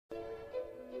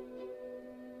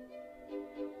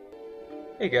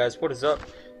Hey guys, what is up?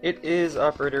 It is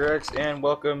Operator X, and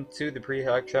welcome to the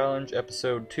Prehack Challenge,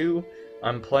 Episode 2.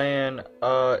 I'm playing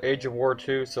Age of War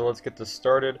 2, so let's get this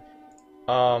started.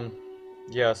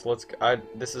 Yeah, so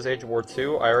this is Age of War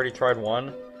 2. I already tried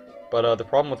 1, but the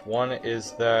problem with 1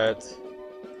 is that,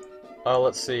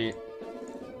 let's see,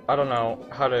 I don't know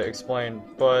how to explain,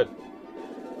 but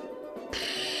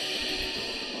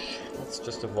let's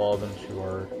just evolve into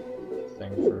our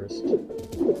thing first.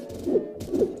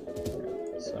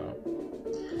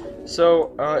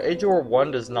 So, Age of War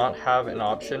 1 does not have an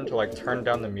option to, like, turn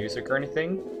down the music or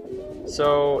anything.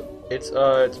 So, it's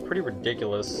pretty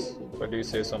ridiculous, if I do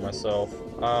say so myself.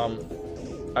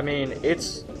 I mean,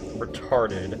 it's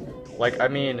retarded. Like, I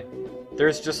mean,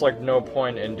 there's just, like, no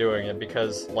point in doing it,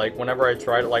 because, like, whenever I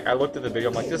tried it, like, I looked at the video,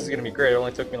 I'm like, this is gonna be great, it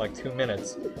only took me, like, 2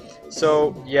 minutes.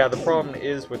 So, yeah, the problem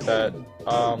is with that,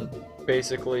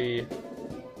 basically...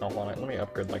 Oh, hold on, let me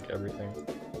upgrade, like, everything.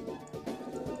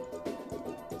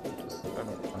 I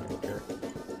don't care.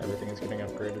 Everything is getting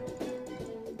upgraded.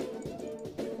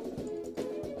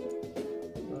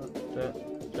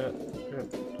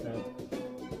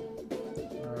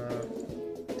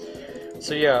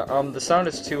 So yeah, the sound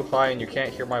is too high and you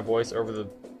can't hear my voice over the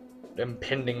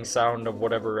impending sound of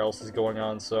whatever else is going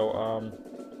on, so,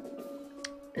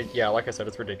 yeah, like I said,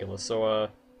 it's ridiculous. So,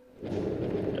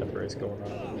 death race going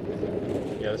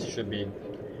on. Yeah, this should be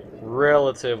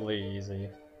relatively easy.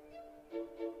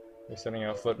 They're sending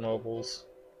out foot mobiles.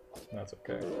 That's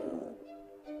okay.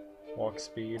 Walk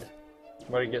speed.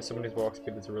 Somebody get somebody's walk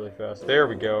speed that's really fast. There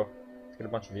we go. Let's get a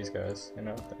bunch of these guys. You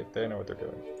know, they know what they're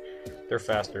doing. They're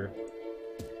faster.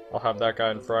 I'll have that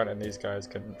guy in front, and these guys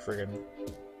can friggin'...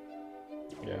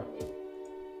 Yeah.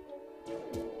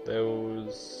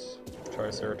 Those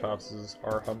Triceratopses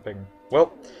are humping.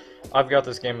 Well, I've got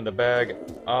this game in the bag.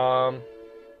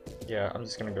 Yeah, I'm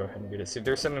just gonna go ahead and beat it. See,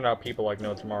 they're sending out people like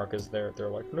no tomorrow because they're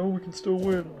like, no, we can still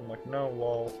win. I'm like, no,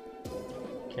 lol.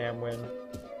 Can win.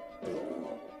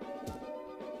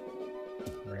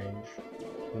 Range.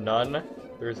 None.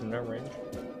 There's no range.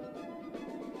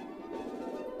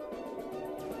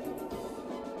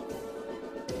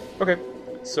 Okay.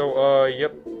 So,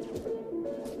 yep.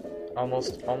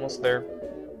 Almost there.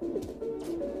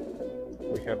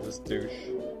 We have this douche.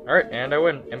 Alright, and I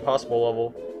win. Impossible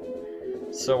level.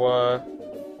 So,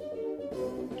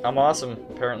 I'm awesome,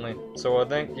 apparently. So,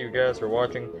 thank you guys for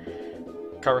watching.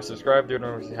 Comment, subscribe, do it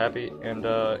when you're happy, and,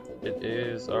 it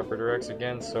is Operator X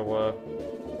again, so,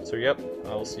 yep,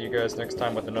 I'll see you guys next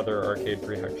time with another Arcade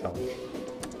Prehack Challenge.